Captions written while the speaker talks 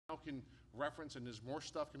can reference, and there's more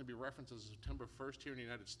stuff going to be referenced as September 1st here in the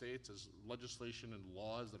United States as legislation and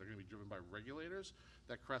laws that are going to be driven by regulators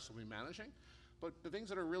that CREST will be managing. But the things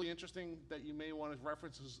that are really interesting that you may want to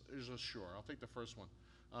reference is Assure. I'll take the first one.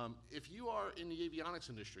 If you are in the avionics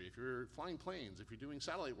industry, if you're flying planes, if you're doing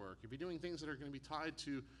satellite work, if you're doing things that are going to be tied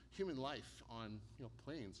to human life on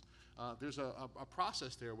planes, there's a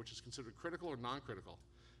process there which is considered critical or non-critical.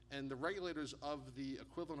 And the regulators of the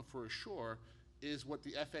equivalent for Assure is what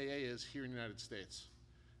the FAA is here in the United States.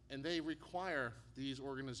 And they require these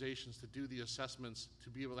organizations to do the assessments to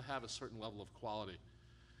be able to have a certain level of quality.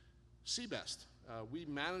 CBEST, we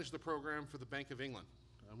manage the program for the Bank of England,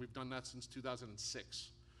 and we've done that since 2006.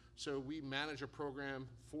 So we manage a program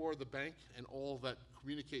for the bank and all that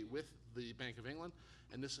communicate with the Bank of England,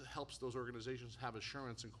 and this helps those organizations have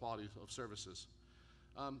assurance and quality of services.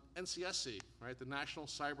 NCSC, right, the National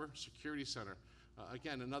Cyber Security Center,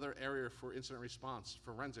 again, another area for incident response,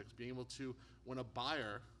 forensics, being able to, when a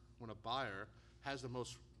buyer has the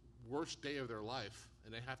most worst day of their life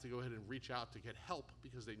and they have to go ahead and reach out to get help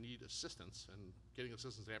because they need assistance, and getting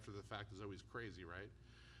assistance after the fact is always crazy, right?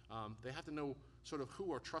 They have to know sort of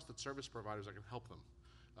who are trusted service providers that can help them.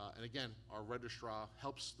 And again, our registrar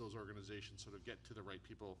helps those organizations sort of get to the right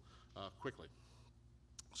people quickly.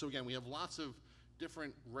 So again, we have lots of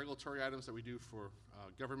different regulatory items that we do for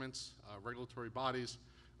governments, regulatory bodies,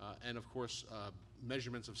 and of course,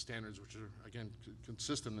 measurements of standards, which are, again,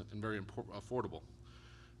 consistent and very affordable.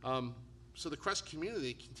 So the CREST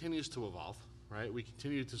community continues to evolve, right? We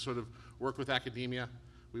continue to sort of work with academia.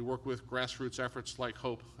 We work with grassroots efforts like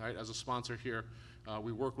HOPE, right, as a sponsor here.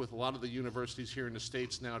 We work with a lot of the universities here in the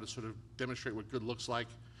States now to sort of demonstrate what good looks like.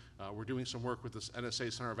 We're doing some work with this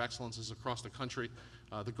NSA Center of Excellences across the country.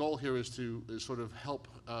 The goal here is to sort of help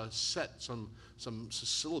set some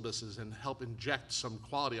syllabuses and help inject some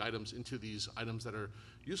quality items into these items that are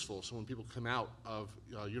useful. So when people come out of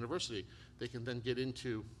university, they can then get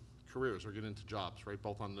into careers or get into jobs, right?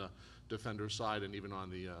 Both on the defender side and even on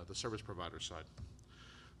the service provider side.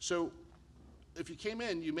 So if you came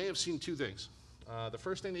in, you may have seen two things. The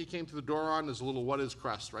first thing that you came to the door on is a little what is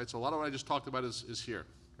CREST, right? So a lot of what I just talked about is here,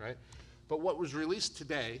 right? But what was released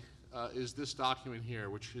today is this document here,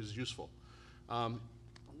 which is useful.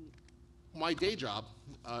 My day job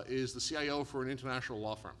is the CIO for an international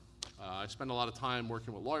law firm. I spend a lot of time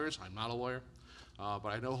working with lawyers. I'm not a lawyer, but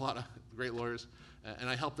I know a lot of great lawyers, and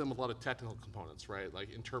I help them with a lot of technical components, right?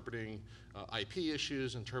 Like interpreting IP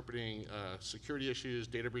issues, interpreting security issues,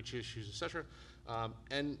 data breach issues, et cetera.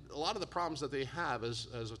 And a lot of the problems that they have as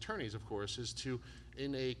attorneys, of course, is to,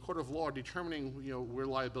 in a court of law, determining where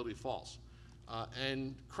liability falls.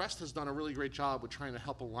 And CREST has done a really great job with trying to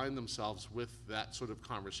help align themselves with that sort of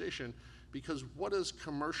conversation, because what is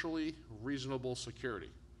commercially reasonable security?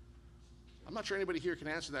 I'm not sure anybody here can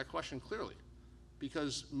answer that question clearly,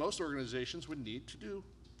 because most organizations would need to do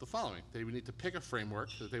the following. They would need to pick a framework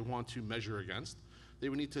that they want to measure against. They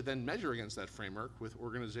would need to then measure against that framework with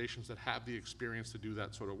organizations that have the experience to do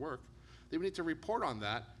that sort of work. They would need to report on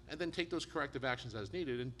that and then take those corrective actions as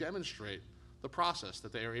needed and demonstrate the process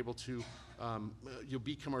that they are able to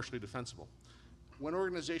be commercially defensible. When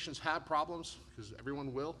organizations have problems, because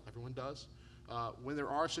everyone does, when there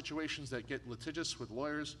are situations that get litigious with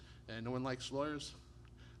lawyers, and no one likes lawyers,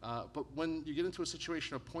 but when you get into a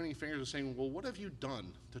situation of pointing fingers and saying, well, what have you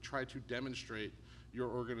done to try to demonstrate your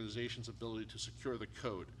organization's ability to secure the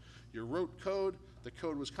code? You wrote code, the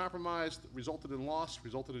code was compromised, resulted in loss,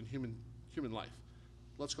 resulted in human life.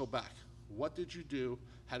 Let's go back. What did you do?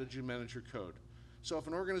 How did you manage your code? So if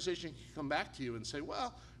an organization can come back to you and say,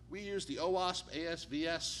 well, we use the OWASP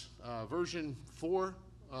ASVS version 4,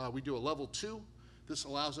 we do a level 2. This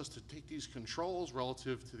allows us to take these controls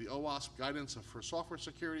relative to the OWASP guidance for software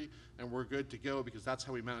security, and we're good to go because that's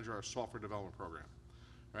how we manage our software development program.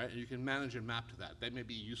 Right? And you can manage and map to that. That may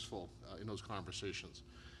be useful in those conversations.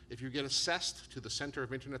 If you get assessed to the Center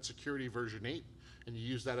of Internet Security version 8 and you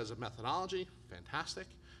use that as a methodology, fantastic.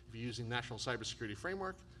 If you're using National Cybersecurity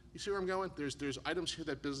Framework, you see where I'm going? There's items here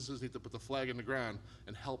that businesses need to put the flag in the ground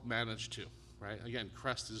and help manage to. Right? Again,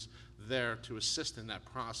 CREST is there to assist in that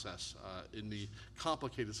process in the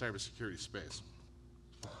complicated cybersecurity space.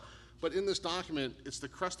 But in this document, it's the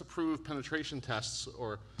CREST-approved penetration tests,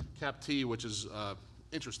 or CAPT, which is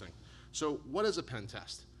interesting. So what is a pen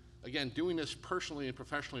test? Again, doing this personally and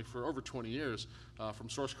professionally for over 20 years, from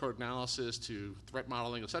source code analysis to threat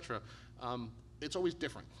modeling, et cetera, it's always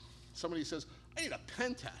different. Somebody says, I need a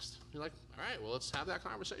pen test. You're like, all right, well, let's have that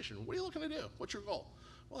conversation. What are you looking to do? What's your goal?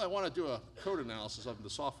 Well, I want to do a code analysis of the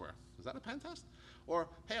software. Is that a pen test? Or,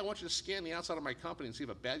 hey, I want you to scan the outside of my company and see if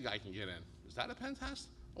a bad guy can get in. Is that a pen test?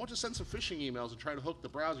 I want you to send some phishing emails and try to hook the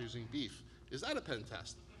browser using beef. Is that a pen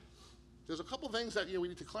test? There's a couple things that we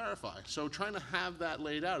need to clarify. So trying to have that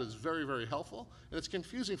laid out is very, very helpful. And it's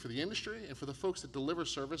confusing for the industry and for the folks that deliver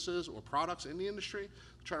services or products in the industry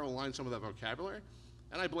to try to align some of that vocabulary.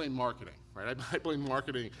 And I blame marketing, right? I blame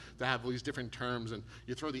marketing to have all these different terms, and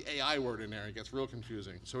you throw the AI word in there, it gets real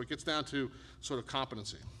confusing. So it gets down to sort of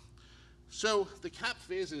competency. So the CAP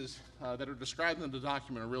phases that are described in the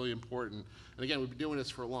document are really important. And again, we've been doing this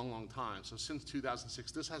for a long, long time. So since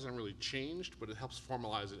 2006, this hasn't really changed, but it helps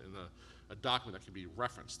formalize it in a document that can be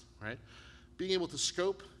referenced, right? Being able to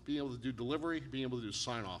scope, being able to do delivery, being able to do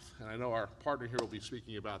sign-off. And I know our partner here will be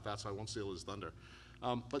speaking about that, so I won't steal his thunder.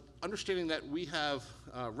 But understanding that we have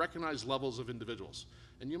recognized levels of individuals.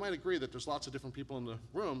 And you might agree that there's lots of different people in the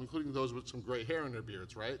room, including those with some gray hair in their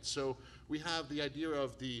beards, right? So we have the idea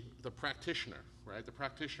of the practitioner, right? The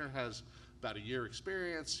practitioner has about a year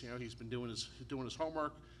experience. He's been doing his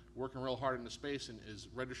homework, working real hard in the space, and is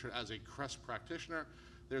registered as a CREST practitioner.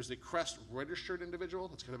 There's the CREST registered individual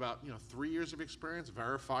that's got about 3 years of experience,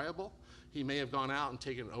 verifiable. He may have gone out and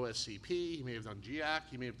taken an OSCP, he may have done GIAC,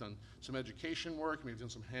 he may have done some education work, he may have done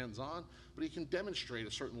some hands-on, but he can demonstrate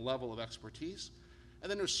a certain level of expertise. And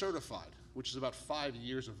then there's certified, which is about 5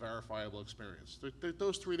 years of verifiable experience.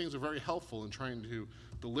 Those three things are very helpful in trying to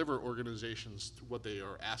deliver organizations to what they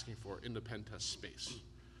are asking for in the pen test space.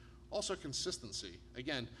 Also consistency.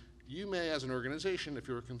 Again, you may, as an organization, if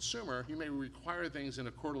you're a consumer, you may require things in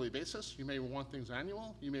a quarterly basis. You may want things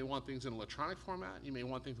annual. You may want things in electronic format. You may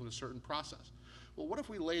want things in a certain process. Well, what if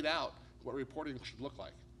we laid out what reporting should look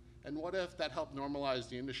like? And what if that helped normalize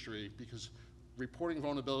the industry? Because reporting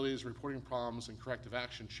vulnerabilities, reporting problems, and corrective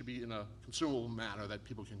action should be in a consumable manner that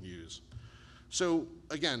people can use. So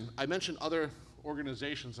again, I mentioned other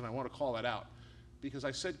organizations, and I want to call that out, because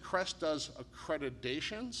I said CREST does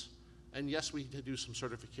accreditations, and yes, we do some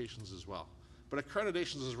certifications as well. But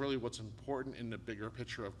accreditations is really what's important in the bigger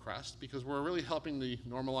picture of CREST, because we're really helping to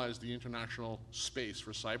normalize the international space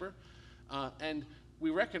for cyber. And we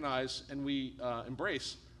recognize and we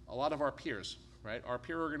embrace a lot of our peers, right? Our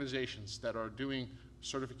peer organizations that are doing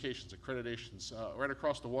certifications, accreditations. Right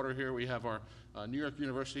across the water here, we have our New York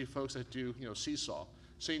University folks that do CSAW.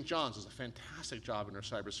 St. John's does a fantastic job in their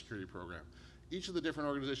cybersecurity program. Each of the different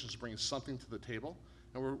organizations brings something to the table,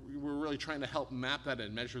 and we're really trying to help map that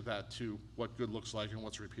and measure that to what good looks like and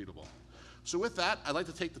what's repeatable. So with that, I'd like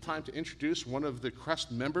to take the time to introduce one of the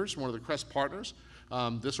CREST members, one of the CREST partners.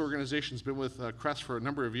 This organization's been with CREST for a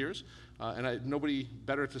number of years, and nobody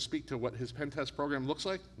better to speak to what his pen test program looks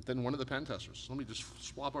like than one of the pen testers. Let me just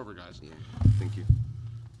swap over, guys. Yeah, thank you.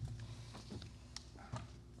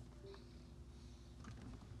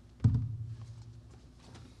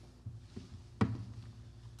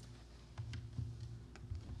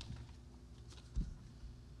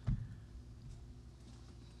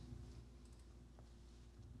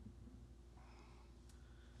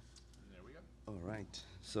 All right.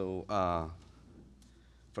 So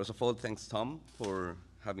first of all, thanks, Tom, for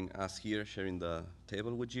having us here, sharing the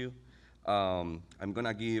table with you. I'm going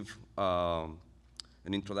to give an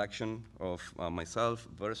introduction of myself,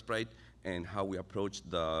 Versprite, and how we approach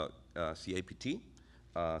the CAPT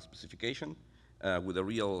specification with a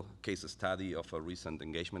real case study of a recent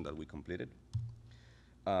engagement that we completed.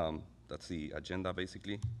 That's the agenda,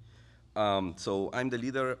 basically. So I'm the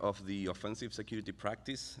leader of the offensive security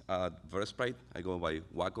practice at Versprite. I go by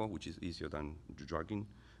WACO, which is easier than jargon.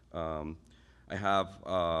 I have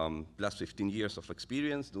last 15 years of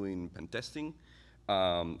experience doing pen testing.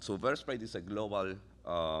 So Versprite is a global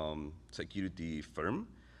security firm.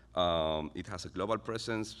 It has a global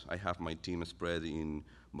presence. I have my team spread in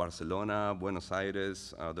Barcelona, Buenos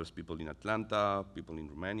Aires. There's people in Atlanta, people in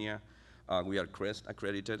Romania. We are CREST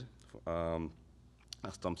accredited.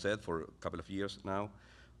 As Tom said, for a couple of years now.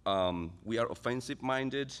 We are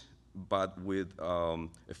offensive-minded, but with a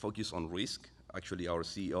focus on risk. Actually, our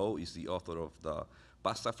CEO is the author of the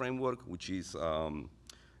PASTA framework, which is a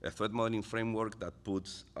threat modeling framework that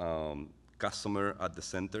puts customer at the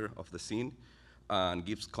center of the scene and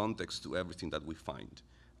gives context to everything that we find.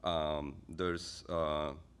 There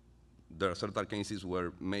are certain cases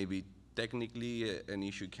where maybe technically an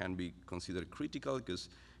issue can be considered critical because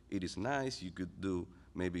it is nice. You could do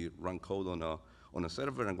maybe run code on a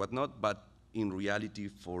server and whatnot, but in reality,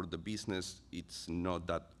 for the business, it's not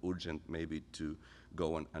that urgent maybe to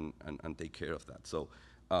go and take care of that. So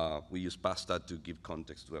we use PASTA to give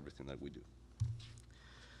context to everything that we do.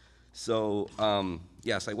 So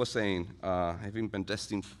yes, I was saying, I've been pen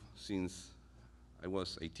testing since I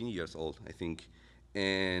was 18 years old, I think.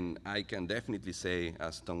 And I can definitely say,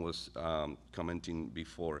 as Tom was commenting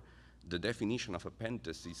before, the definition of a pen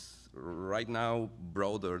test is right now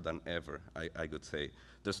broader than ever, I could say.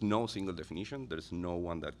 There's no single definition. There's no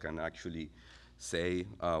one that can actually say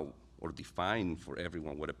or define for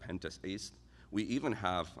everyone what a pen test is. We even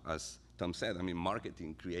have, as Tom said, I mean,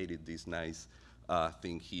 marketing created this nice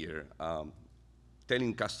thing here,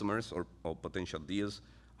 telling customers or potential deals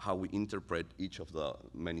how we interpret each of the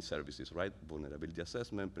many services, right? Vulnerability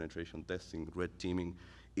assessment, penetration testing, red teaming,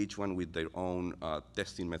 each one with their own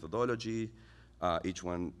testing methodology, each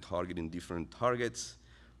one targeting different targets.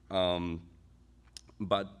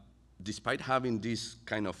 But despite having this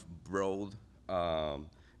kind of broad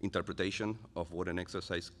interpretation of what an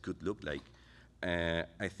exercise could look like,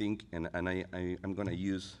 I think, and I'm gonna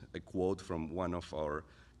use a quote from one of our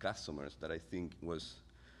customers that I think was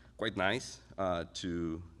quite nice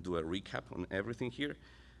to do a recap on everything here.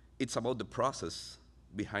 It's about the process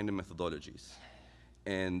behind the methodologies.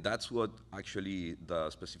 And that's what actually the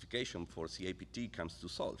specification for CAPT comes to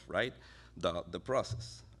solve, right? The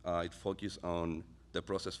process. It focuses on the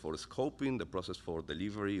process for scoping, the process for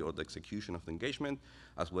delivery or the execution of the engagement,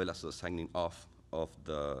 as well as the signing off of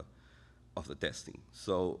the testing.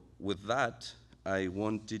 So with that, I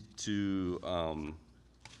wanted to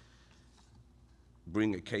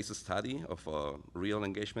bring a case study of a real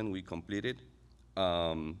engagement we completed.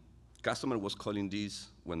 Customer was calling this,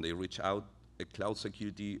 when they reach out, a cloud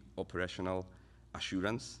security operational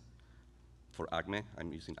assurance for ACME.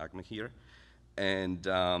 I'm using ACME here. And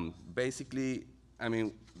basically, I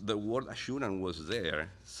mean, the word assurance was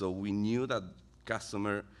there, so we knew that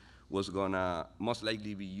customer was gonna most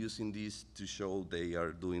likely be using this to show they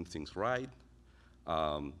are doing things right,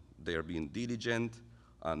 they are being diligent,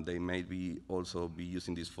 and they may be also be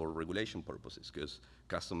using this for regulation purposes, because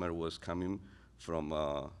customer was coming from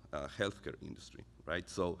a healthcare industry, right?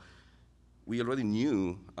 So we already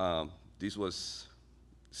knew this was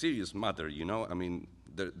serious matter, you know? I mean,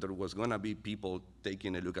 there was gonna be people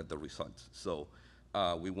taking a look at the results. So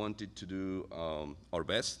we wanted to do our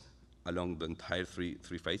best along the entire three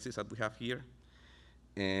phases that we have here.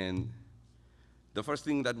 And the first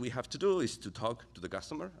thing that we have to do is to talk to the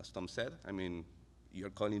customer, as Tom said. I mean, you're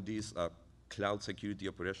calling this a cloud security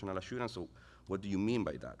operational assurance, so what do you mean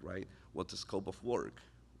by that, right? What's the scope of work?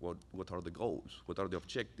 What are the goals? What are the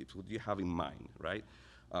objectives? What do you have in mind, right?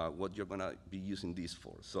 What you're gonna be using this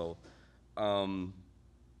for. So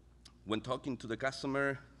when talking to the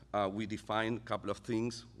customer, we define a couple of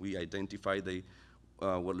things. We identify they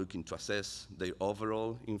were looking to assess their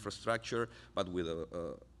overall infrastructure, but with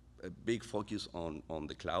a big focus on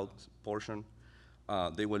the cloud portion.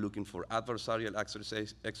 They were looking for adversarial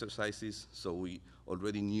exercises, so we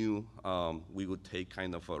already knew we would take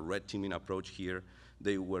kind of a red teaming approach here.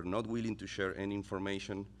 They were not willing to share any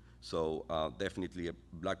information, so definitely a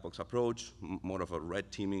black box approach, more of a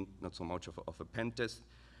red teaming, not so much of a pen test.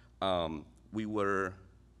 We were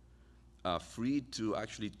free to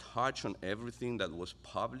actually touch on everything that was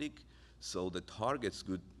public, so the targets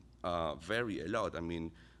could vary a lot. I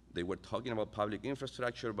mean, they were talking about public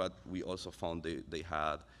infrastructure, but we also found they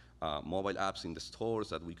had mobile apps in the stores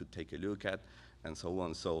that we could take a look at, and so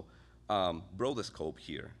on. So broader scope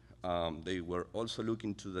here. They were also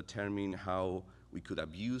looking to determine how we could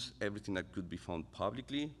abuse everything that could be found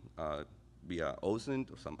publicly via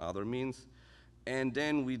OSINT or some other means. And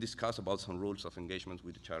then we discussed about some rules of engagement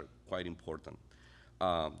which are quite important.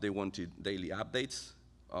 They wanted daily updates,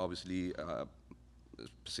 obviously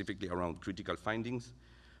specifically around critical findings.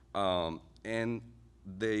 And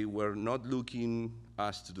they were not looking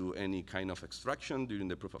us to do any kind of extraction during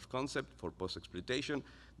the proof of concept for post-exploitation.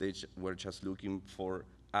 They were just looking for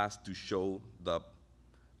us to show the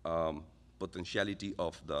potentiality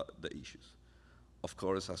of the issues. Of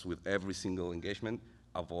course, as with every single engagement,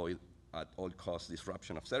 avoid at all costs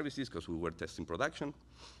disruption of services, because we were testing production.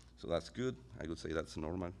 So that's good. I would say that's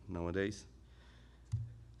normal nowadays.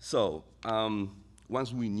 So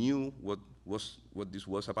once we knew what this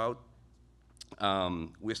was about,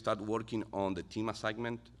 we started working on the team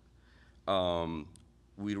assignment.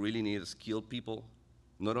 We really needed skilled people,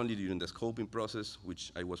 not only during the scoping process,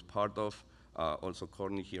 which I was part of, also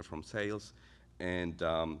Courtney here from sales. And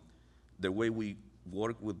the way we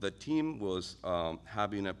worked with the team was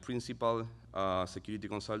having a principal security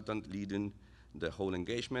consultant leading the whole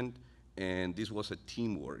engagement. And this was a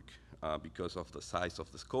teamwork because of the size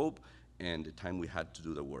of the scope and the time we had to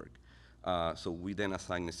do the work. So we then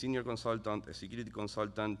assigned a senior consultant, a security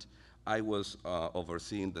consultant. I was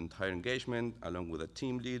overseeing the entire engagement along with a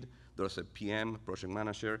team lead. There's a PM, project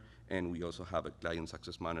manager, and we also have a client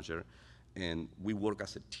success manager. And we work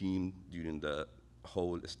as a team during the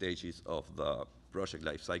whole stages of the project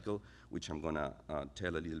life cycle. which I'm gonna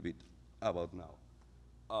tell a little bit about now.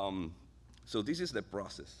 So this is the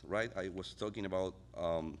process, right? I was talking about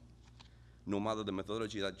no matter the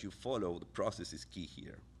methodology that you follow, the process is key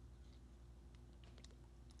here.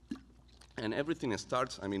 And everything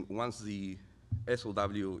starts, I mean, once the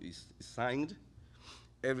SOW is signed,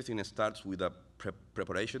 everything starts with a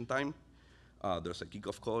preparation time. There's a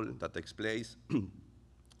kickoff call that takes place.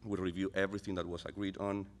 We review everything that was agreed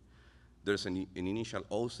on. There's an initial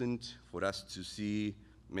OSINT for us to see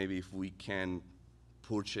maybe if we can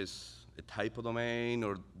purchase a typo domain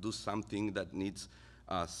or do something that needs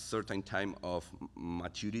a certain time of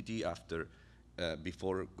maturity after,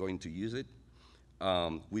 before going to use it.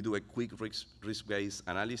 We do a quick risk-based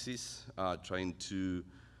analysis, trying to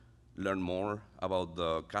learn more about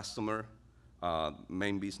the customer,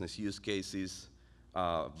 main business use cases,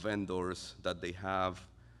 vendors that they have,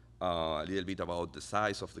 a little bit about the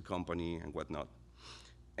size of the company and whatnot.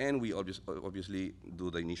 And we obviously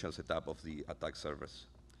do the initial setup of the attack servers.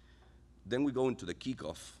 Then we go into the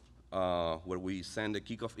kickoff, where we send a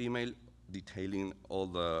kickoff email detailing all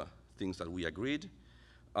the things that we agreed.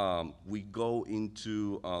 We go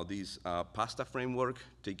into this PASTA framework,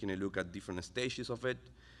 taking a look at different stages of it.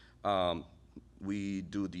 We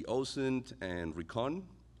do the OSINT and recon,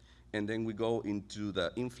 and then we go into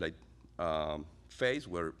the in-flight phase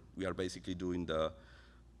where we are basically doing the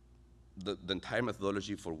entire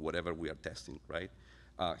methodology for whatever we are testing, right?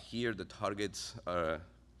 Here the targets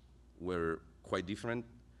were quite different.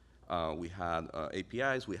 We had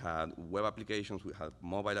APIs, we had web applications, we had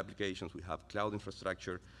mobile applications, we have cloud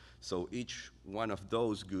infrastructure. So each one of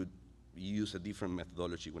those could use a different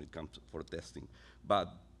methodology when it comes for testing. But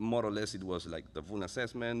more or less it was like the vuln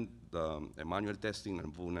assessment, the manual testing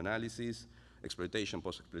and vuln analysis, exploitation,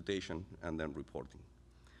 post-exploitation, and then reporting.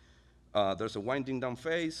 There's a winding down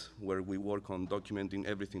phase where we work on documenting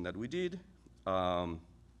everything that we did. On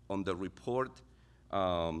the report,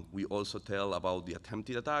 we also tell about the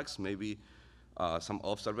attempted attacks, maybe some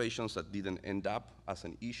observations that didn't end up as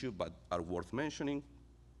an issue but are worth mentioning.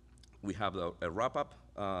 We have a wrap-up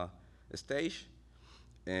stage,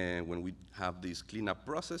 and when we have this cleanup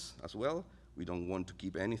process as well, we don't want to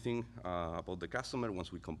keep anything about the customer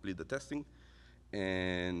once we complete the testing.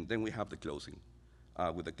 And then we have the closing.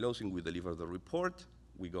 With the closing, we deliver the report.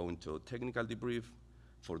 We go into a technical debrief.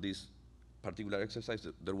 For this particular exercise,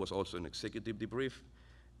 there was also an executive debrief.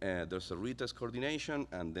 There's a retest coordination,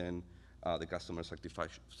 and then the customer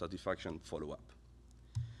satisfaction follow-up.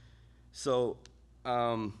 So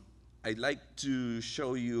I'd like to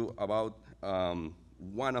show you about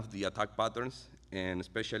one of the attack patterns, and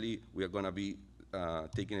especially we are going to be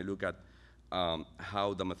taking a look at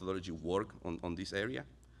how the methodology works on this area.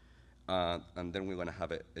 And then we're going to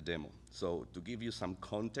have a demo. So to give you some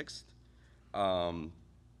context,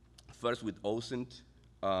 first with OSINT,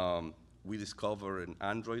 we discovered an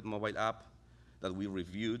Android mobile app that we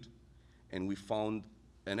reviewed, and we found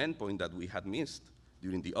an endpoint that we had missed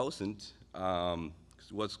during the OSINT.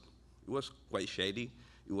 It was quite shady.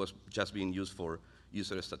 It was just being used for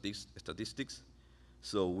user statistics.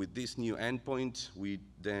 So with this new endpoint, we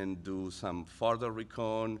then do some further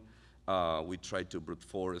recon. We tried to brute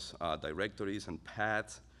force directories and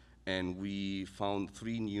paths, and we found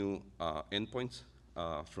 3 new endpoints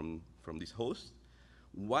from this host.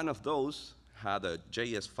 One of those had a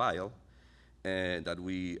JS file that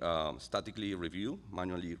we statically review,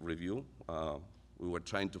 manually review. We were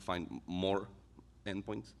trying to find more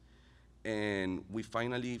endpoints, and we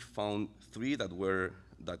finally found 3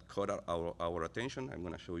 that caught our attention. I'm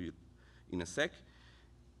going to show you in a sec.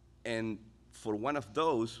 And for one of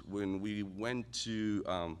those, when we went to,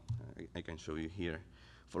 I can show you here.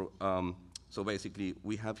 So basically,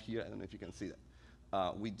 we have here, I don't know if you can see that.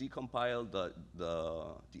 We decompiled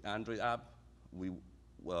the Android app. We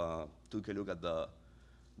took a look at the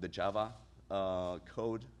Java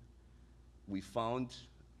code. We found,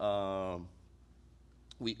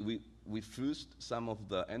 we fused some of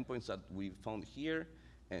the endpoints that we found here,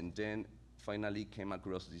 and then finally came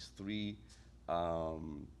across these 3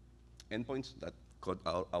 endpoints that caught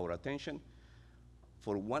our attention.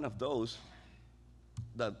 For one of those,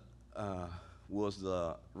 that was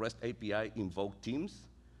the REST API invoke teams.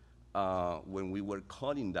 When we were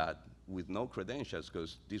calling that with no credentials,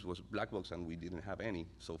 because this was black box and we didn't have any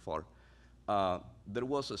so far, there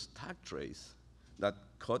was a stack trace that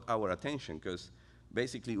caught our attention, because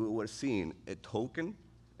basically we were seeing a token,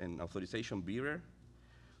 an authorization bearer,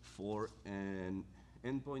 for an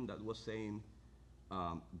endpoint that was saying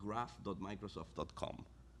graph.microsoft.com.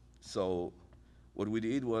 So what we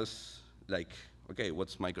did was like, okay,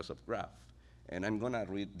 what's Microsoft Graph? And I'm going to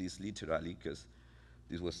read this literally, because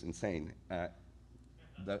This was insane.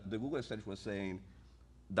 The Google search was saying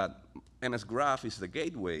that MS Graph is the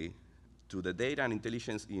gateway to the data and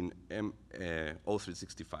intelligence in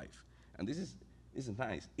O365. And this is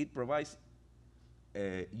nice. It provides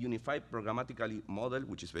a unified programmatically model,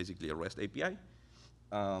 which is basically a REST API,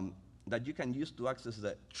 that you can use to access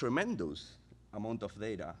the tremendous amount of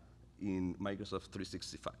data in Microsoft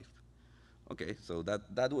 365. Okay, so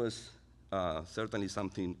that was certainly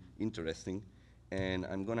something interesting. And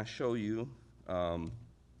I'm going to show you,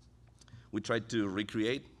 we tried to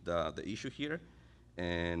recreate the issue here.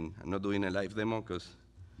 And I'm not doing a live demo because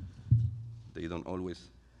they don't always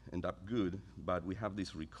end up good, but we have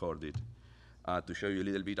this recorded to show you a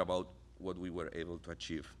little bit about what we were able to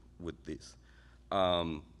achieve with this.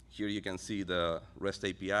 Here you can see the REST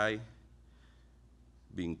API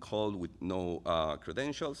being called with no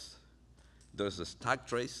credentials. There's a stack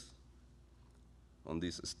trace on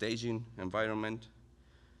this staging environment,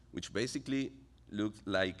 which basically looked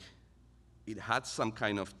like it had some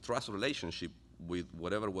kind of trust relationship with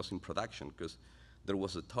whatever was in production, because there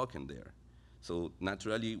was a token there. So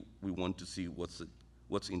naturally, we want to see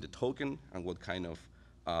what's in the token and what kind of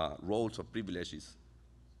roles or privileges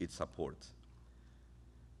it supports.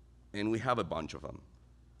 And we have a bunch of them,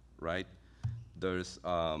 right? There's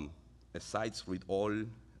a sites read all,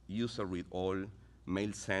 user read all,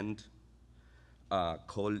 mail send,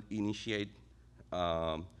 call initiate.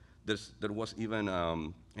 There was even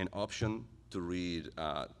an option to read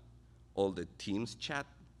all the Teams chat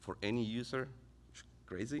for any user, which is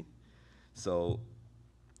crazy. So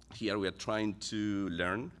here we are trying to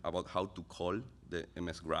learn about how to call the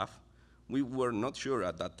MS Graph. We were not sure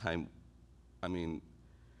at that time, I mean,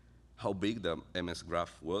 how big the MS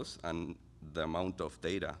Graph was and the amount of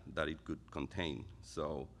data that it could contain.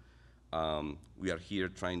 So we are here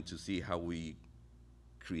trying to see how we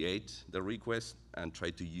create the request and try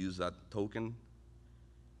to use that token.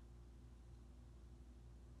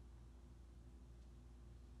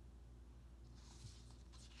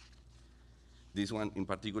 This one in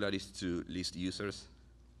particular is to list users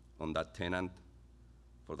on that tenant,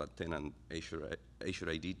 for that tenant, Azure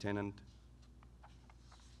ID tenant.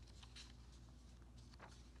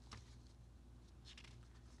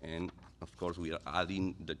 And of course, we are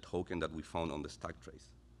adding the token that we found on the stack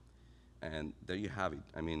trace. And there you have it.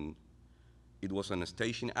 I mean, it was an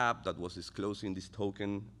staging app that was disclosing this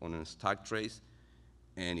token on a stack trace,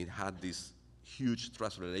 and it had this huge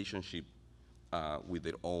trust relationship with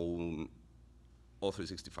their own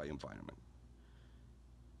O365 environment.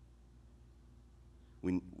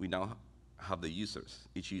 We now have the users.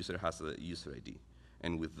 Each user has a user ID.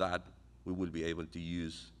 And with that, we will be able to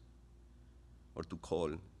use or to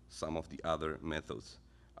call some of the other methods.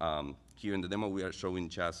 Here in the demo, we are showing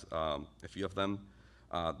just a few of them.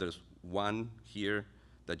 There's one here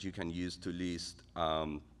that you can use to list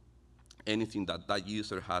anything that that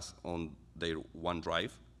user has on their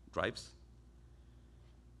OneDrive drives.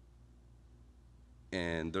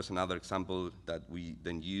 And there's another example that we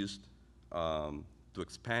then used to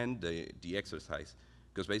expand the exercise,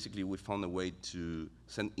 because basically we found a way to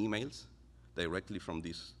send emails directly from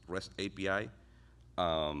this REST API,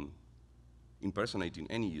 impersonating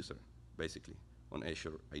any user, basically, on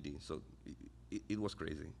Azure ID. So it was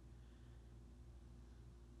crazy.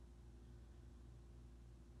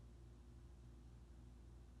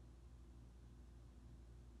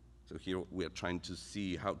 So here we are trying to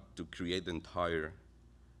see how to create the entire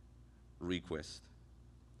request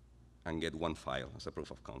and get one file as a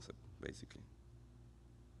proof of concept, basically.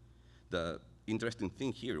 The interesting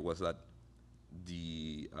thing here was that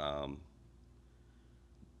the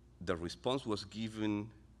response was given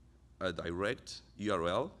a direct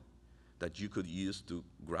URL that you could use to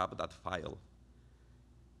grab that file.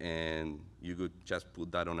 And you could just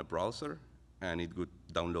put that on a browser, and it would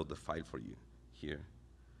download the file for you here.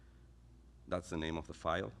 That's the name of the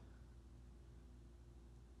file.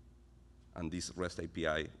 And this REST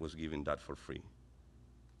API was giving that for free.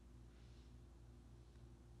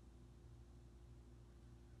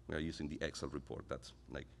 We are using the Excel report. That's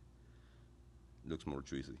like, looks more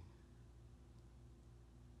juicy.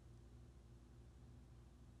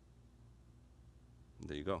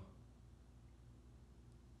 There you go.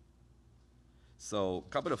 So a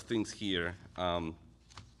couple of things here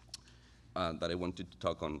that I wanted to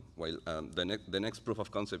talk on. While the next proof of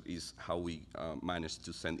concept is how we managed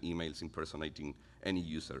to send emails impersonating any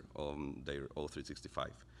user on their O365.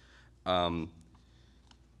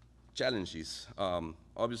 Challenges.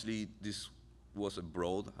 Obviously, this was a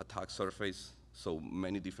broad attack surface, so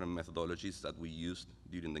many different methodologies that we used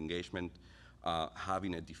during the engagement,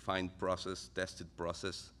 having a defined process, tested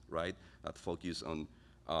process, right, that focus on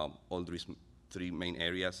all these three main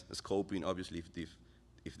areas. Scoping, obviously,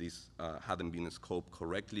 if this hadn't been scoped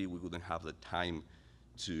correctly, we wouldn't have the time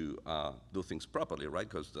to do things properly, right?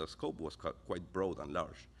 Because the scope was quite broad and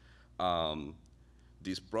large.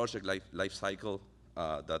 This project life cycle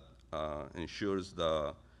that ensures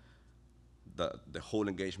the whole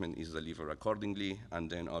engagement is delivered accordingly, and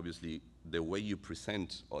then obviously the way you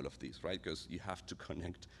present all of this, right? Because you have to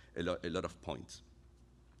connect a lot of points.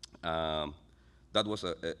 That was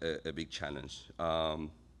a big challenge.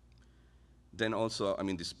 Then also, I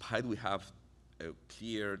mean, despite we have a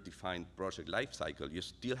clear, defined project life cycle, you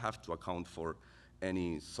still have to account for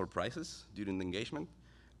any surprises during the engagement.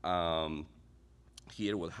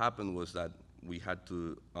 Here, what happened was that we had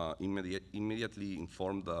to immediately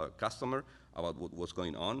inform the customer about what was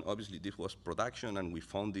going on. Obviously, this was production, and we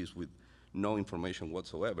found this with no information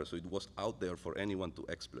whatsoever, so it was out there for anyone to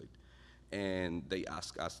exploit. And they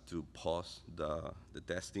asked us to pause the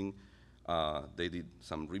testing. They did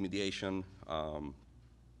some remediation.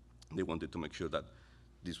 They wanted to make sure that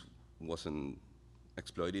this wasn't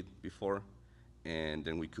exploited before, and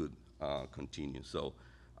then we could continue. So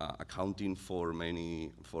accounting for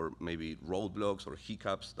maybe roadblocks or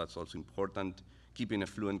hiccups, that's also important. Keeping a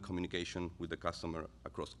fluent communication with the customer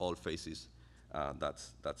across all phases,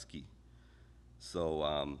 that's key.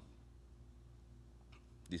 So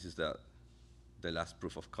this is the last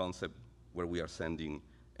proof of concept where we are sending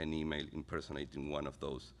an email impersonating one of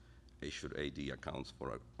those Azure AD accounts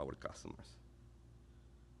for our customers.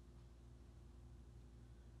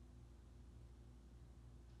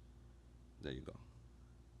 There you go.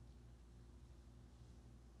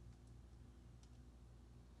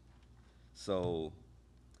 So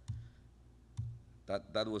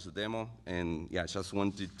that was a demo, and yeah, I just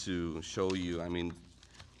wanted to show you, I mean,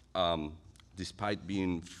 despite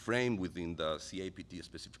being framed within the CAPT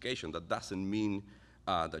specification, that doesn't mean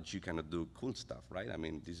that you cannot do cool stuff, right? I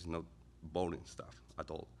mean, this is not boring stuff at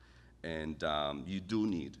all. And you do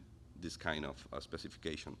need this kind of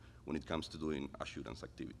specification when it comes to doing assurance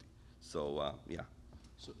activity. So, yeah.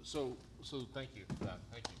 So thank you for that.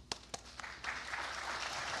 Thank you.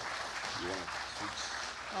 You want to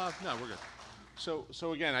switch? No, we're good.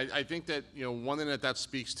 So again, I think that, you know, one thing that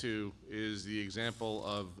speaks to is the example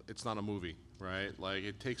of it's not a movie, right? Like,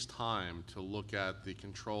 it takes time to look at the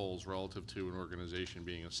controls relative to an organization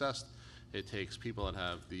being assessed. It takes people that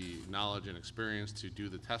have the knowledge and experience to do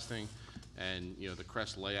the testing, and, you know, the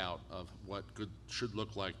CREST layout of what good should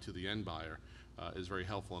look like to the end buyer is very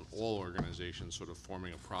helpful in all organizations sort of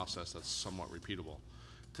forming a process that's somewhat repeatable.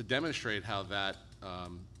 To demonstrate how that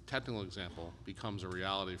technical example becomes a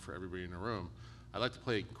reality for everybody in the room, I'd like to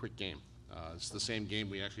play a quick game. It's the same game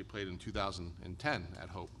we actually played in 2010 at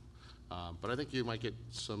Hope, but I think you might get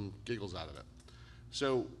some giggles out of it.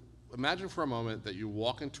 So imagine for a moment that you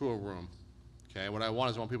walk into a room, okay? What I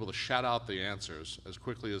want people to shout out the answers as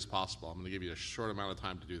quickly as possible. I'm gonna give you a short amount of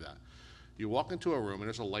time to do that. You walk into a room and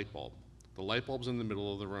there's a light bulb. The light bulb's in the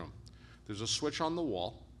middle of the room. There's a switch on the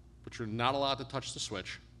wall, but you're not allowed to touch the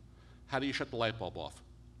switch. How do you shut the light bulb off?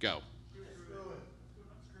 Go.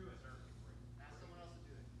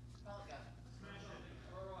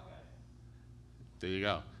 There you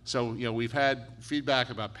go. So, you know, we've had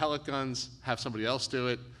feedback about pellet guns. Have somebody else do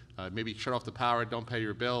it. Maybe shut off the power, don't pay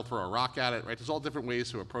your bill, throw a rock at it, right? There's all different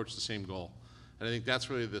ways to approach the same goal. And I think that's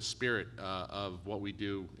really the spirit of what we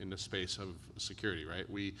do in the space of security, right?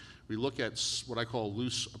 We look at what I call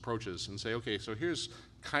loose approaches and say, okay, so here's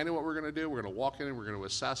kind of what we're gonna do. We're gonna walk in and we're gonna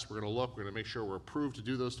assess, we're gonna look, we're gonna make sure we're approved to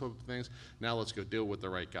do those type of things. Now let's go deal with the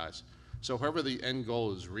right guys. So however the end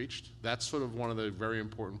goal is reached, that's sort of one of the very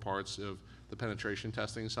important parts of the penetration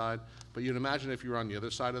testing side. But you'd imagine if you were on the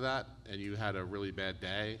other side of that and you had a really bad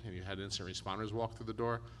day and you had incident responders walk through the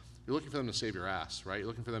door, you're looking for them to save your ass, right? You're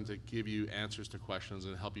looking for them to give you answers to questions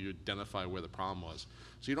and help you identify where the problem was.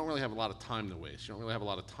 So you don't really have a lot of time to waste. You don't really have a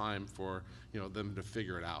lot of time for, you know, them to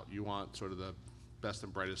figure it out. You want sort of the best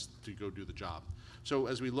and brightest to go do the job. So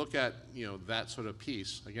as we look at, you know, that sort of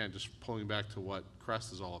piece, again, just pulling back to what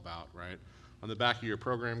CREST is all about, right? On the back of your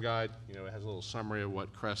program guide, you know, it has a little summary of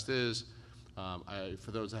what CREST is.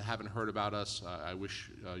 For those that haven't heard about us, I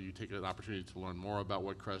wish you take an opportunity to learn more about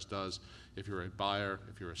what CREST does. If you're a buyer,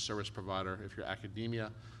 if you're a service provider, if you're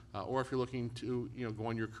academia, or if you're looking to, you know, go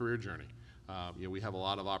on your career journey. You know, we have a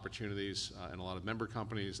lot of opportunities and a lot of member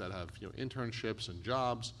companies that have, you know, internships and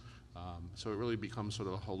jobs. So it really becomes sort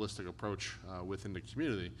of a holistic approach within the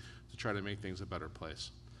community to try to make things a better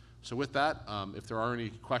place. So with that, if there are any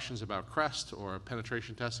questions about CREST or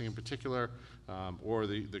penetration testing in particular, or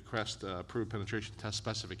the CREST approved penetration test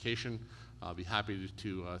specification, I'll be happy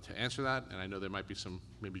to answer that. And I know there might be some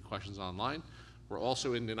maybe questions online, We're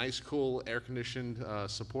also in the nice, cool, air-conditioned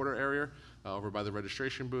supporter area over by the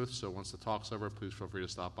registration booth, so once the talk's over, please feel free to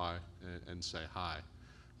stop by and say hi.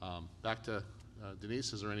 Back to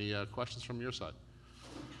Denise, is there any questions from your side?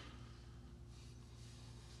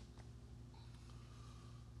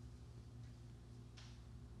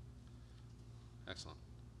 Excellent.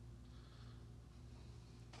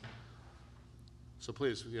 So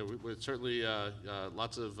please, we certainly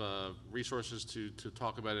lots of resources to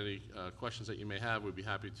talk about any questions that you may have. We'd be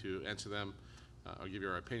happy to answer them or give you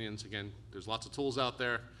our opinions. Again, there's lots of tools out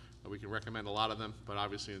there. We can recommend a lot of them, but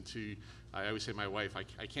obviously I always say to my wife,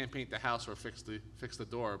 I can't paint the house or fix the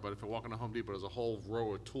door, but if I walk into Home Depot, there's a whole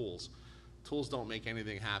row of tools. Tools don't make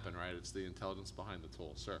anything happen, right? It's the intelligence behind the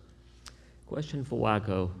tools. Sir. Question for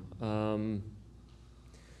Wacko.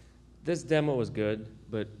 This demo was good,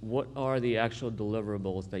 but what are the actual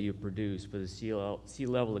deliverables that you produce for the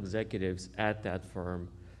C-level executives at that firm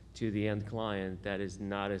to the end client that is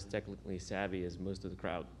not as technically savvy as most of the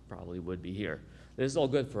crowd probably would be here? This is all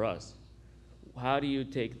good for us. How do you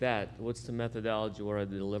take that? What's the methodology? What are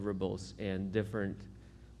the deliverables and different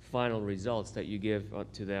final results that you give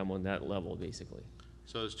to them on that level, basically?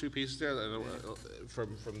 So there's two pieces there.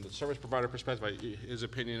 From the service provider perspective, his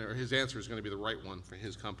opinion or his answer is going to be the right one for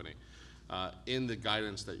his company. In the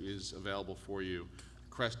guidance that is available for you,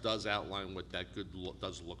 CREST does outline what that good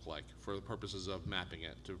does look like for the purposes of mapping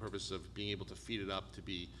it, to the purpose of being able to feed it up, to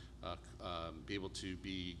be able to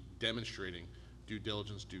be demonstrating due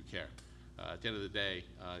diligence, due care. At the end of the day,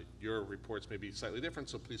 your reports may be slightly different,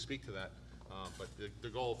 so please speak to that. But the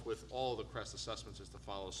goal with all the CREST assessments is to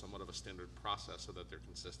follow somewhat of a standard process so that they're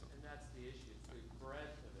consistent. And that's the issue, the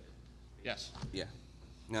breadth of it. Yes. Yeah.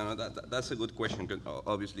 No, that's a good question, 'cause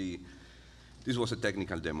obviously this was a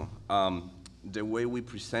technical demo. The way we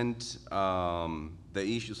present the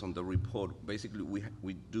issues on the report, basically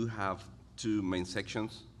we do have three main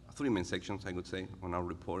sections, I would say, on our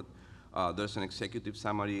report. There's an executive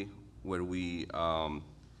summary where we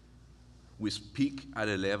speak at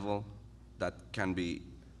a level that can be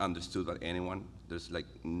understood by anyone. There's like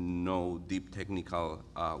no deep technical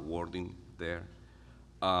wording there.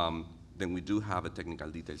 Then we do have a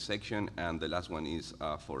technical detail section, and the last one is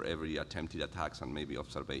for every attempted attacks and maybe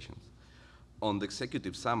observations. On the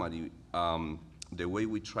executive summary, the way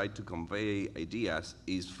we try to convey ideas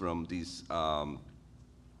is from this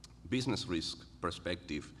business risk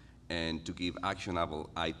perspective and to give actionable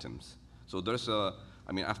items. So there's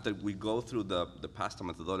after we go through the PASTA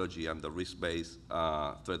methodology and the risk-based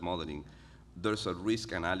threat modeling, there's a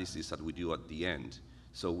risk analysis that we do at the end.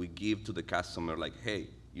 So we give to the customer like, hey,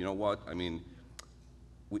 you know what?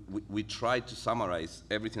 We try to summarize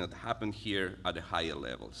everything that happened here at a higher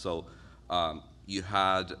level. So you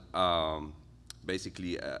had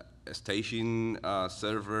basically a staging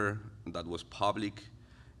server that was public.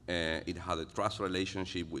 It had a trust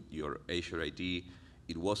relationship with your Azure ID.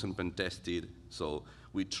 It wasn't pen tested. So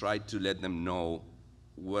we tried to let them know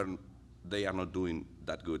where they are not doing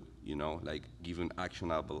that good, like giving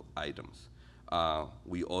actionable items.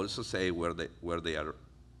 We also say where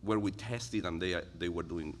we tested and they were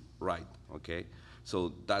doing right, okay?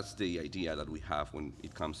 So that's the idea that we have when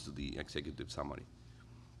it comes to the executive summary.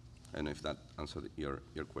 And if that answered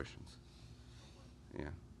your questions.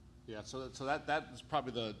 Yeah. Yeah, so that is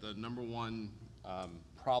probably the number one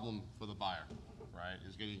problem for the buyer, right,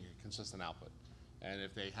 is getting a consistent output. And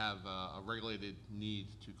if they have a regulated need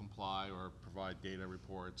to comply or provide data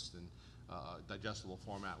reports, then digestible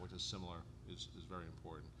format, which is similar, is very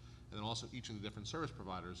important. And then also each of the different service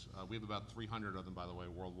providers, we have about 300 of them, by the way,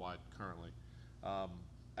 worldwide currently.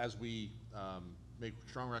 As we make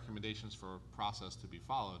strong recommendations for a process to be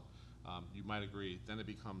followed, you might agree, then it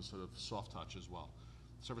becomes sort of soft touch as well.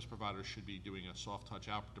 Service providers should be doing a soft touch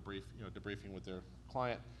out debriefing with their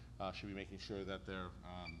client, should be making sure that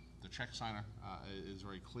the check signer is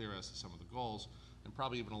very clear as to some of the goals, and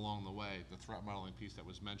probably even along the way, the threat modeling piece that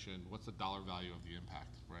was mentioned, what's the dollar value of the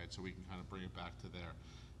impact, right? So we can kind of bring it back to there.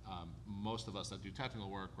 Most of us that do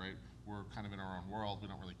technical work, right, we're kind of in our own world. We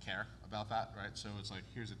don't really care about that, right? So it's like,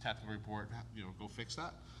 here's a technical report, go fix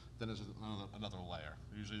that. Then there's another layer.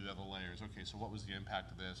 Usually the other layer is, okay, so what was the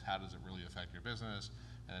impact of this? How does it really affect your business?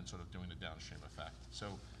 And then sort of doing the downstream effect.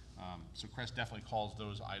 So CREST definitely calls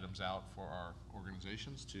those items out for our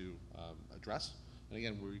organizations to address. And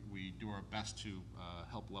again, we do our best to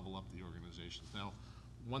help level up the organizations. Now,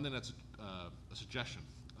 one thing that's a suggestion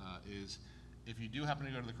is if you do happen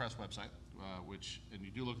to go to the CREST website, and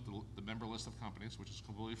you do look at the member list of companies, which is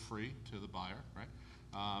completely free to the buyer, right?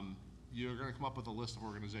 You're going to come up with a list of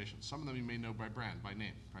organizations. Some of them you may know by brand, by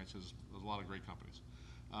name, right? So there's a lot of great companies.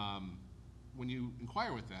 when you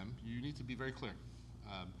inquire with them, you need to be very clear.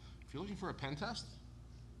 If you're looking for a pen test,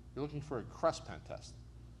 you're looking for a CREST pen test.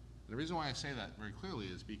 And the reason why I say that very clearly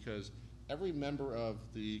is because every member of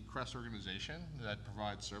the CREST organization that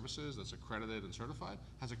provides services, that's accredited and certified,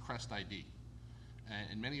 has a CREST ID.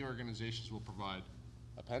 And many organizations will provide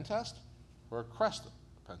a pen test or a CREST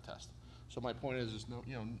pen test. So my point is no,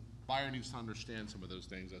 buyer needs to understand some of those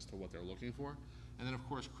things as to what they're looking for. And then of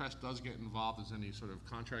course CREST does get involved as any sort of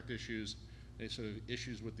contract issues, any sort of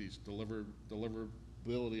issues with these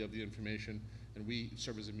deliverability of the information, and we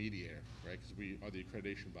serve as a mediator, right, because we are the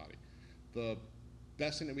accreditation body. The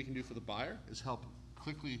best thing that we can do for the buyer is help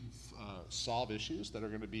quickly solve issues that are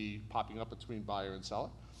going to be popping up between buyer and seller.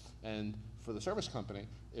 And for the service company,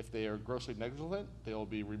 if they are grossly negligent, they will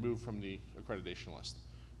be removed from the accreditation list.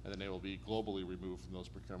 And then they will be globally removed from those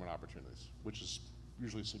procurement opportunities, which is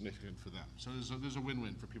usually significant for them. So there's a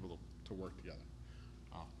win-win for people to work together.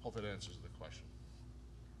 Hopefully that answers the question.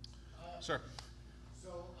 Sir.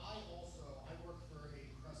 So I work for a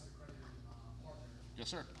CREST accredited partner. Yes,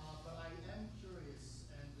 sir. But I am curious,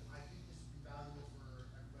 and I think this would be valuable for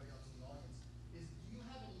everybody else in the audience, is do you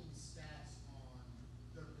have any stats on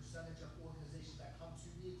the percentage of organizations that come to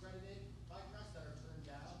be accredited by CREST that are turned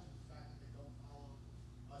down to the fact that they don't follow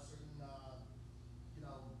a certain,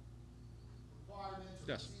 requirements or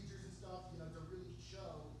Yes. procedures and stuff, to really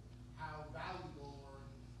show how valuable or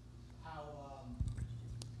how,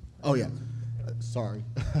 oh yeah, sorry.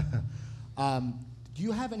 Do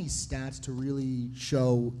you have any stats to really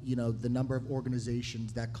show, the number of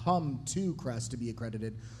organizations that come to CREST to be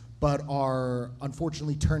accredited, but are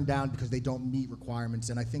unfortunately turned down because they don't meet requirements?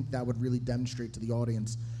 And I think that would really demonstrate to the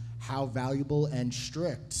audience how valuable and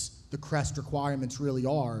strict the CREST requirements really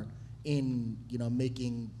are in,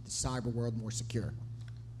 making the cyber world more secure.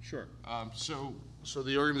 Sure. So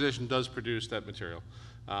the organization does produce that material.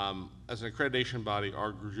 As an accreditation body,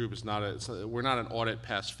 our group is we're not an audit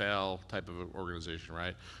pass-fail type of organization,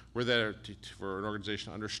 right? We're there for an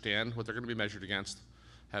organization to understand what they're going to be measured against,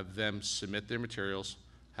 have them submit their materials,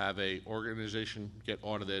 have a organization get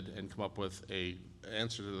audited and come up with a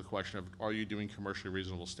answer to the question of, are you doing commercially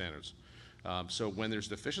reasonable standards? So when there's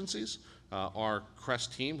deficiencies, our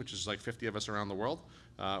CREST team, which is like 50 of us around the world,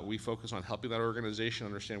 we focus on helping that organization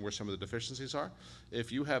understand where some of the deficiencies are.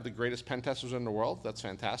 If you have the greatest pen testers in the world, that's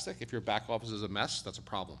fantastic. If your back office is a mess, that's a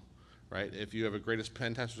problem, right? If you have the greatest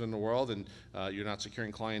pen testers in the world and you're not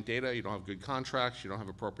securing client data, you don't have good contracts, you don't have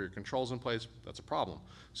appropriate controls in place, that's a problem.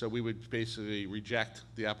 So we would basically reject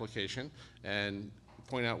the application and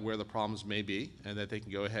point out where the problems may be and that they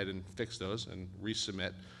can go ahead and fix those and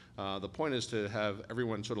resubmit. The point is to have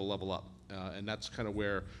everyone sort of level up, and that's kind of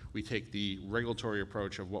where we take the regulatory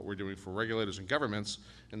approach of what we're doing for regulators and governments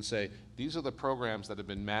and say, these are the programs that have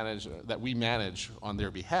been managed, that we manage on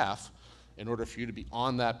their behalf. In order for you to be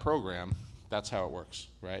on that program, that's how it works,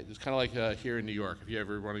 right? It's kind of like here in New York, if you're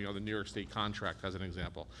ever running on the New York State contract as an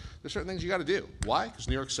example. There's certain things you got to do. Why? Because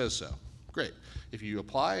New York says so. Great. If you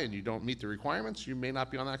apply and you don't meet the requirements, you may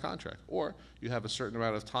not be on that contract, or you have a certain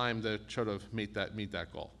amount of time to sort of meet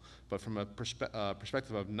that goal. But from a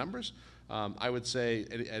perspective of numbers, I would say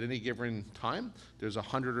at any given time, there's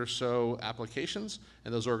 100 or so applications,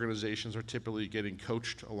 and those organizations are typically getting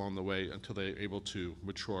coached along the way until they're able to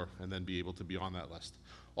mature and then be able to be on that list.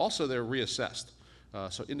 Also, they're reassessed.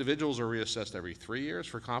 So individuals are reassessed every 3 years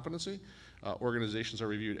for competency. Organizations are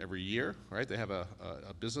reviewed every year, right? They have a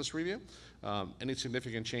business review. Any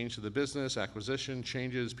significant change to the business, acquisition,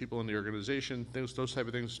 changes, people in the organization, those type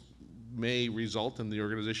of things may result in the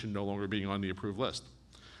organization no longer being on the approved list.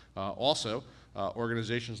 Also,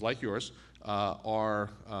 organizations like yours are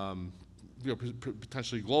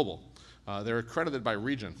potentially global. They're accredited by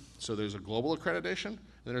region. So there's a global accreditation,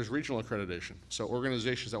 and there's regional accreditation. So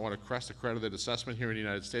organizations that want a CREST accredited assessment here in the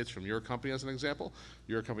United States from your company as an example,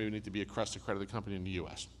 your company would need to be a CREST accredited company in the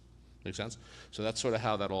US. Make sense? So that's sort of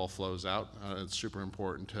how that all flows out. It's super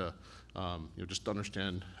important to just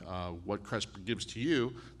understand what CREST gives to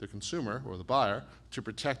you, the consumer or the buyer, to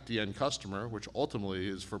protect the end customer, which ultimately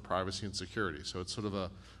is for privacy and security. So it's sort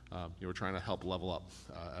of we're trying to help level up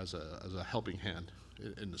as a helping hand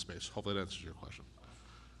in the space. Hopefully that answers your question.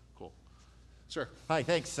 Cool. Sir. Hi,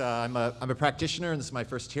 thanks. I'm a practitioner, and this is my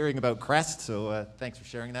first hearing about CREST, so thanks for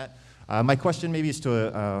sharing that. My question maybe is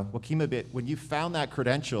to Joaquim a bit. When you found that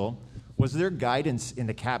credential, was there guidance in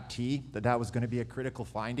the CAP-T that was going to be a critical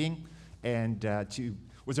finding? And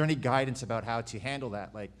was there any guidance about how to handle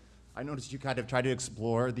that? Like, I noticed you kind of tried to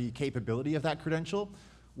explore the capability of that credential.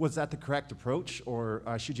 Was that the correct approach, or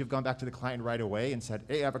should you have gone back to the client right away and said,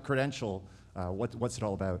 hey, I have a credential, what's it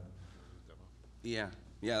all about? Yeah,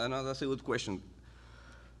 no, that's a good question.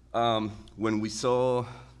 When we saw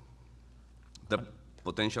the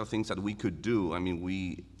potential things that we could do, I mean,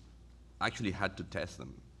 we actually had to test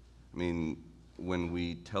them. I mean, when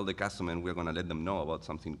we tell the customer we're going to let them know about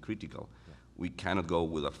something critical, we cannot go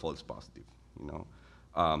with a false positive, you know.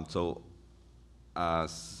 So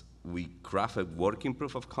as we craft a working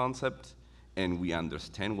proof of concept and we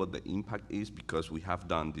understand what the impact is because we have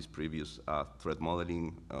done this previous threat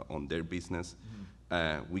modeling on their business,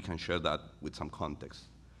 we can share that with some context,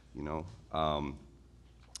 you know.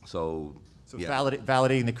 So yeah.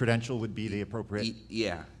 Validating the credential would be the appropriate.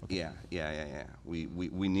 Yeah.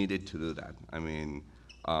 We needed to do that. I mean,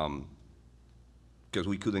 because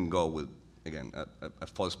we couldn't go with, again, a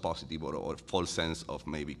false positive or false sense of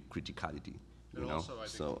maybe criticality. And you know? also, I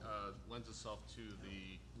think, lends itself to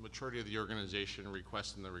the maturity of the organization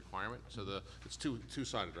requesting the requirement. So it's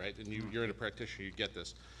two-sided, right? And you're a practitioner, you get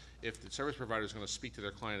this. If the service provider is going to speak to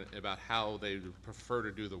their client about how they prefer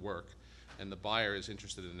to do the work, and the buyer is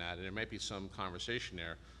interested in that, and there might be some conversation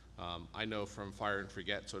there. I know from fire and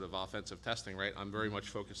forget sort of offensive testing, right? I'm very much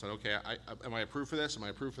focused on, okay, am I approved for this? Am I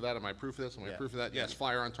approved for that? Am I approved for this? Am I approved for that? Yes,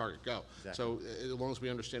 fire on target, go. Exactly. So as long as we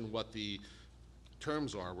understand what the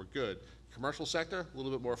terms are, we're good. Commercial sector, a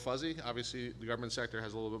little bit more fuzzy. Obviously, the government sector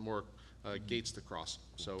has a little bit more gates to cross.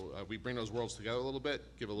 So we bring those worlds together a little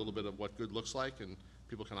bit, give a little bit of what good looks like, and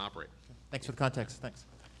people can operate. Thanks for the context. Thanks.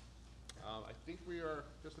 I think we are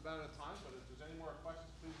just about out of time, but if there's any more questions,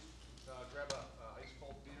 please grab a ice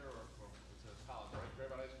cold beer or it's a college, right?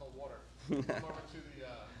 Grab an ice cold water. Come over to the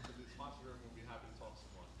sponsor room. We'll be happy to talk some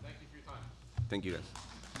more. Thank you for your time. Thank you, guys.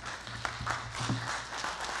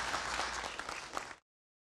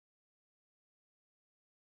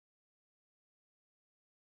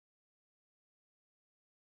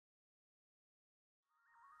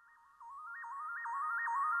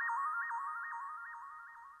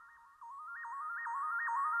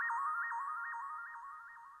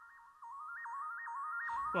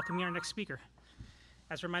 Welcoming our next speaker.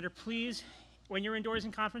 As a reminder, please, when you're indoors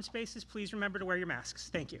in conference spaces, please remember to wear your masks.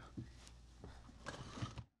 Thank you.